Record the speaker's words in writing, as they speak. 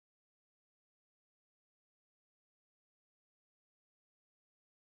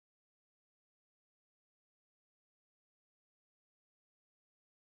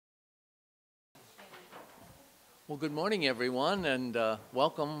Well, good morning, everyone, and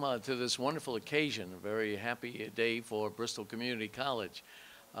welcome to this wonderful occasion. A very happy day for Bristol Community College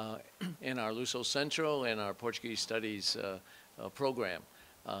in our Luso Centro and our Portuguese Studies program.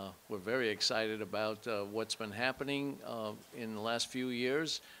 We're very excited about what's been happening in the last few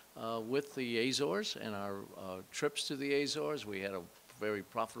years with the Azores and our trips to the Azores. We had a very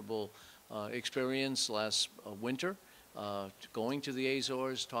profitable experience last winter going to the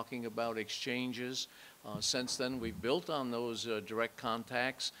Azores, talking about exchanges. Since then, we've built on those direct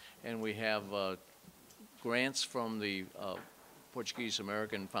contacts, and we have grants from the Portuguese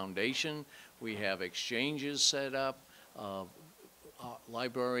American Foundation. We have exchanges set up,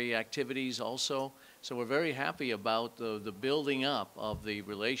 library activities also. So we're very happy about the building up of the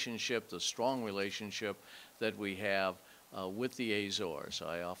relationship, the strong relationship that we have with the Azores.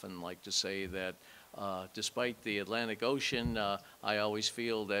 I often like to say that despite the Atlantic Ocean, I always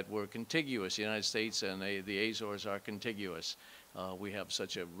feel that we're contiguous. The United States and the Azores are contiguous. We have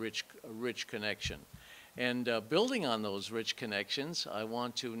such a rich connection. And building on those rich connections, I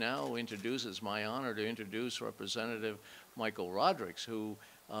want to now introduce, it's my honor to introduce Representative Michael Rodrigues, who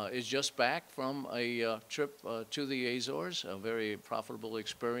is just back from a trip to the Azores, a very profitable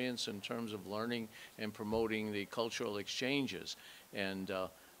experience in terms of learning and promoting the cultural exchanges. And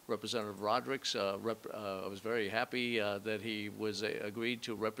Representative Rodrigues, I was very happy that he was agreed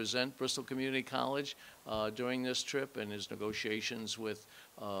to represent Bristol Community College during this trip and his negotiations with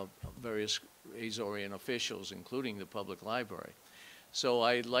various Azorean officials, including the public library. So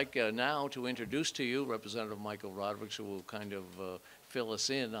I'd like now to introduce to you Representative Michael Rodrigues, who will kind of fill us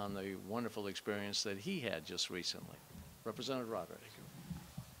in on the wonderful experience that he had just recently. Representative Rodrigues.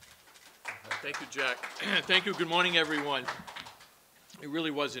 Thank you, Jack. Thank you. Good morning, everyone. It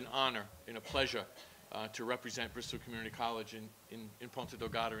really was an honor and a pleasure to represent Bristol Community College in Ponta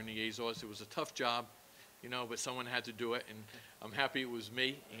Delgada in the Azores. It was a tough job, you know, but someone had to do it, and I'm happy it was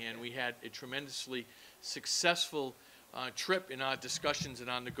me. And we had a tremendously successful trip in our discussions and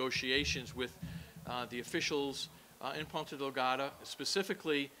our negotiations with the officials in Ponta Delgada,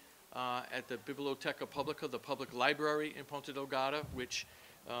 specifically at the Biblioteca Publica, the public library in Ponta Delgada, which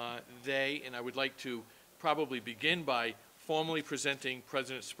and I would like to probably begin by formally presenting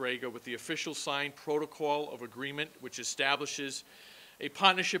President Sprague with the official signed protocol of agreement which establishes a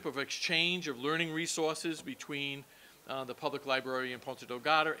partnership of exchange of learning resources between the public library in Ponta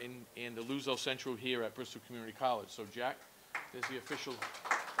Delgada and the Luso Centro here at Bristol Community College. So Jack, there's the official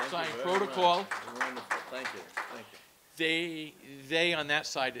signed protocol. Wonderful. Thank you. Thank you. They on that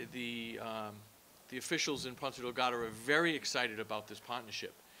side, the officials in Ponta Delgada are very excited about this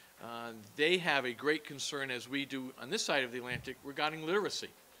partnership. They have a great concern, as we do on this side of the Atlantic, regarding literacy.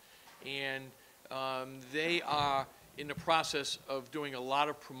 And they are in the process of doing a lot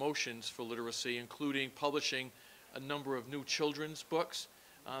of promotions for literacy, including publishing a number of new children's books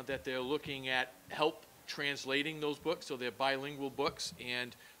that they're looking at help translating those books, so they're bilingual books,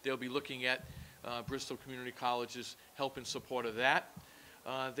 and they'll be looking at Bristol Community College's help in support of that.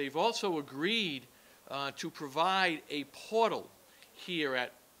 They've also agreed to provide a portal here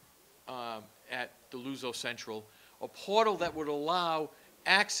at the Luso Central, a portal that would allow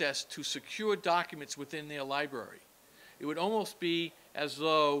access to secure documents within their library. It would almost be as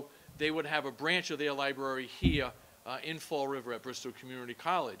though they would have a branch of their library here in Fall River at Bristol Community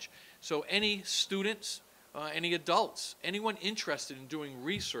College. So any students, any adults, anyone interested in doing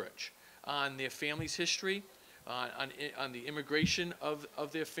research on their family's history, on the immigration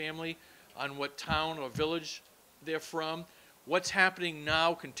of their family, on what town or village they're from, what's happening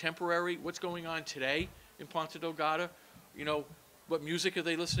now, contemporary, what's going on today in Ponta Delgada, you know, what music are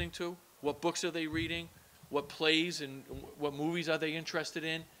they listening to, what books are they reading, what plays and what movies are they interested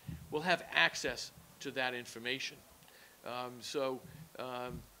in, we'll have access to that information.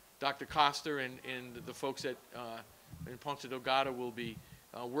 Dr. Costa and the folks in Ponta Delgada will be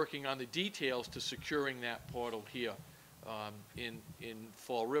working on the details to securing that portal here in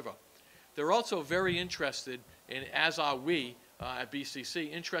Fall River. They're also very interested, and as are we at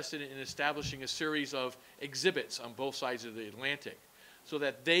BCC, interested in establishing a series of exhibits on both sides of the Atlantic so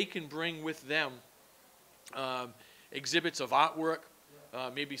that they can bring with them exhibits of artwork,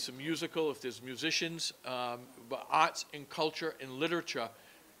 maybe some musical, if there's musicians, but arts and culture and literature.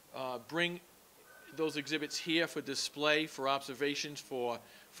 Bring those exhibits here for display, for observations, for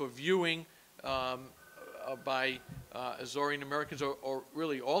viewing by Azorean Americans or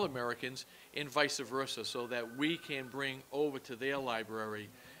really all Americans, and vice versa, so that we can bring over to their library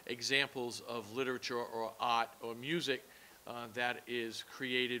examples of literature or art or music that is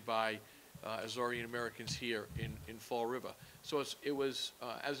created by Azorean Americans here in Fall River. So it was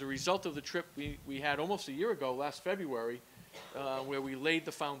as a result of the trip we had almost a year ago, last February, where we laid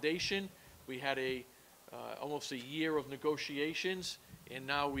the foundation. We had almost a year of negotiations, and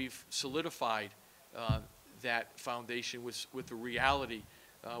now we've solidified that foundation with the reality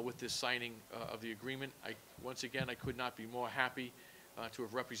with this signing of the agreement. Once again, I could not be more happy to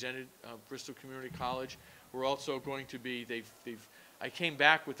have represented Bristol Community College. We're also going to be, I came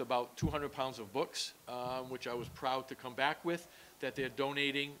back with about 200 pounds of books, which I was proud to come back with, that they're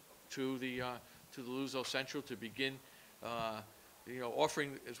donating to the Luso Central to begin,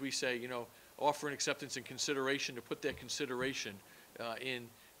 offering, as we say, offering acceptance and consideration, to put their consideration in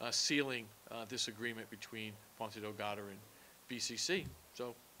sealing this agreement between Ponte Delgado and BCC.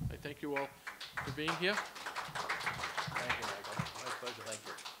 So I thank you all for being here. Thank you, Michael. My pleasure. Thank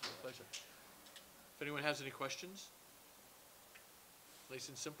you. My pleasure. If anyone has any questions? Nice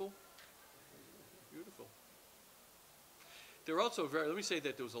and simple? Beautiful. There are also let me say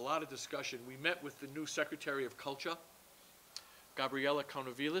that there was a lot of discussion. We met with the new Secretary of Culture, Gabriela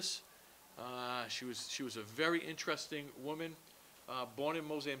Caunavilis. She was a very interesting woman, born in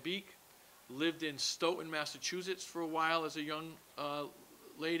Mozambique, lived in Stoughton, Massachusetts for a while as a young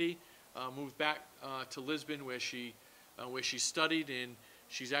lady, moved back to Lisbon where she studied, and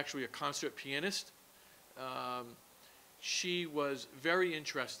she's actually a concert pianist. She was very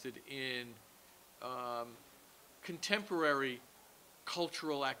interested in contemporary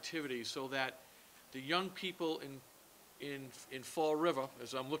cultural activities, so that the young people in Fall River,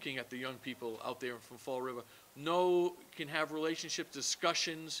 as I'm looking at the young people out there from Fall River, can have relationships,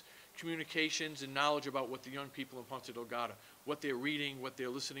 discussions, communications, and knowledge about what the young people in Ponte Delgado, what they're reading, what they're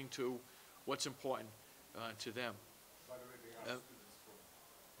listening to, what's important to them. By the way, they are students from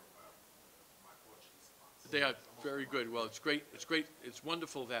my Portuguese class. They are very good. Well, it's great. It's great. It's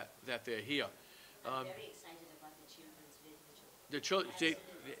wonderful that they're here. I'm very excited about the children's video.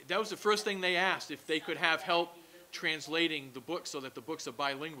 That was the first thing they asked, if they could have help translating the books so that the books are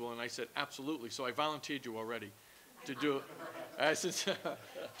bilingual, and I said absolutely. So I volunteered you already to do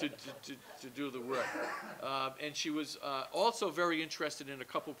to do the work. And she was also very interested in a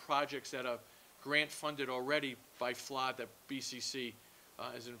couple projects that are grant funded already by FLOD that BCC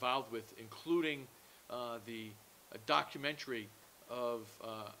is involved with, including a documentary of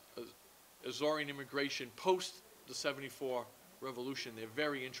Azorean immigration post the '74 revolution. They're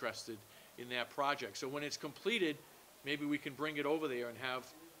very interested in that project. So when it's completed, maybe we can bring it over there and have,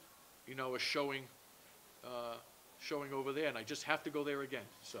 a showing over there. And I just have to go there again.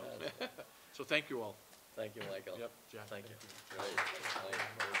 So, so thank you all. Thank you, Michael. Yep, Jack. Thank you.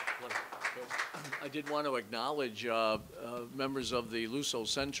 I did want to acknowledge members of the Luso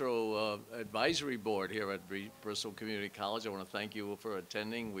Centro Advisory Board here at Bristol Community College. I want to thank you for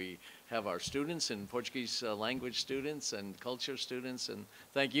attending. We have our students and Portuguese language students and culture students, and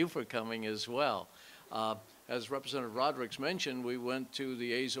thank you for coming as well. As Representative Rodrigues mentioned, we went to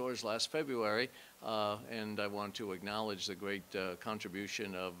the Azores last February, and I want to acknowledge the great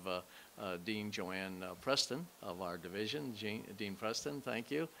contribution of Dean Joanne Preston of our division. Dean Preston, thank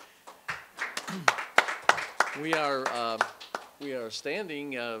you. We are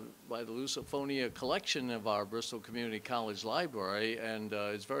standing by the Lusophonia collection of our Bristol Community College Library, and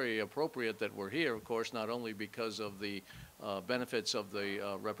it's very appropriate that we're here, of course, not only because of the benefits of the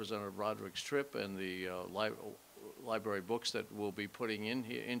Representative Rodrigues trip and the library books that we'll be putting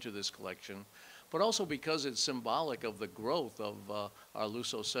into this collection, but also because it's symbolic of the growth of our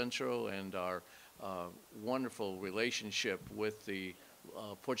Luso Centro and our wonderful relationship with the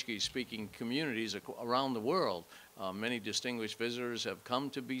Portuguese-speaking communities around the world. Many distinguished visitors have come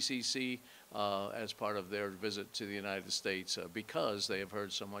to BCC as part of their visit to the United States because they have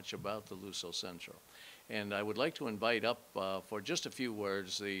heard so much about the Luso Centro. And I would like to invite up for just a few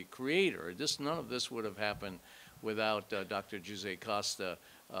words the creator. None of this would have happened without Dr. Jose Costa.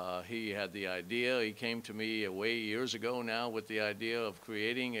 He had the idea. He came to me way years ago now with the idea of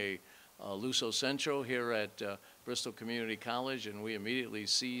creating a Luso Centro here at Bristol Community College, and we immediately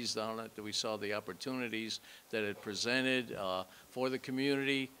seized on it. We saw the opportunities that it presented for the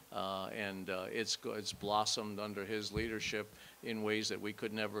community, and it's blossomed under his leadership in ways that we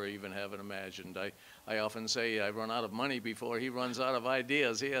could never even have imagined. I often say I run out of money before he runs out of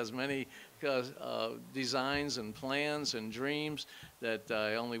ideas. He has many designs and plans and dreams that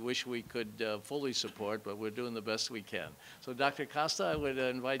I only wish we could fully support, but we're doing the best we can. So Dr. Costa, I would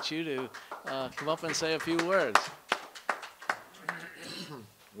invite you to come up and say a few words.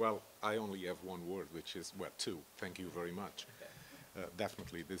 Well, I only have one word, which is, well, two. Thank you very much.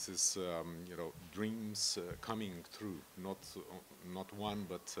 definitely, this is, dreams coming true, not one,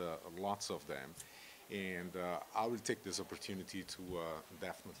 but lots of them. And I will take this opportunity to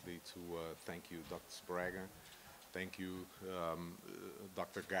definitely to thank you, Dr. Sprague. Thank you,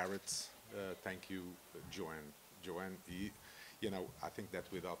 Dr. Garrett. Thank you, Joanne. Joanne, I think that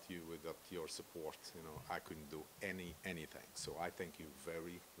without you, without your support, I couldn't do anything. So I thank you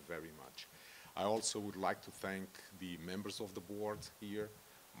very, very much. I also would like to thank the members of the board here,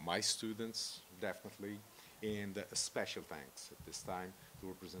 my students, definitely, and a special thanks at this time to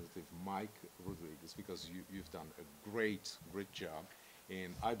Representative Mike Rodriguez, because you've done a great job.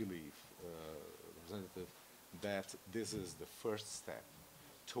 And I believe, Representative, that this is the first step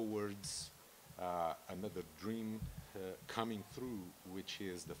towards another dream coming through, which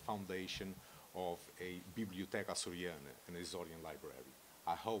is the foundation of a Biblioteca Azoriana, an Azorian library.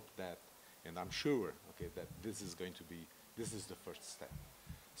 I hope that, and I'm sure, okay, that this is the first step.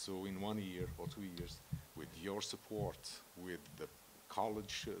 So in 1 year or 2 years, with your support, with the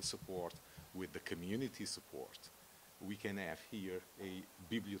college support, with the community support, we can have here a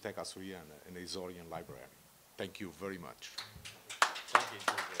Biblioteca Azoriana, an Azorian library. Thank you very much. Thank you.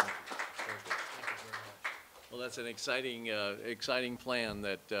 Very good. Very good. Thank you very much. Well, that's an exciting plan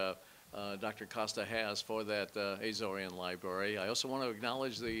that Dr. Costa has for that Azorian library. I also want to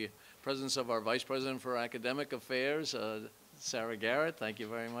acknowledge the presence of our Vice President for Academic Affairs, Sarah Garrett. Thank you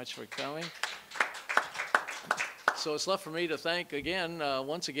very much for coming. So it's left for me to thank again,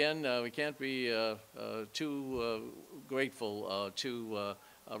 once again, we can't be too grateful to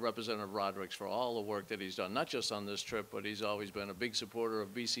Representative Rodrigues for all the work that he's done, not just on this trip, but he's always been a big supporter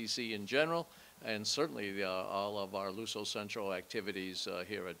of BCC in general, and certainly all of our Luso Central activities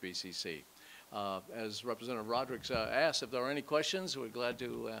here at BCC. As Representative Rodrigues asked, if there are any questions, we're glad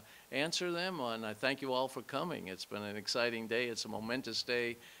to answer them, and I thank you all for coming. It's been an exciting day. It's a momentous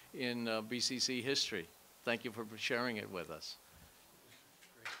day in BCC history. Thank you for sharing it with us.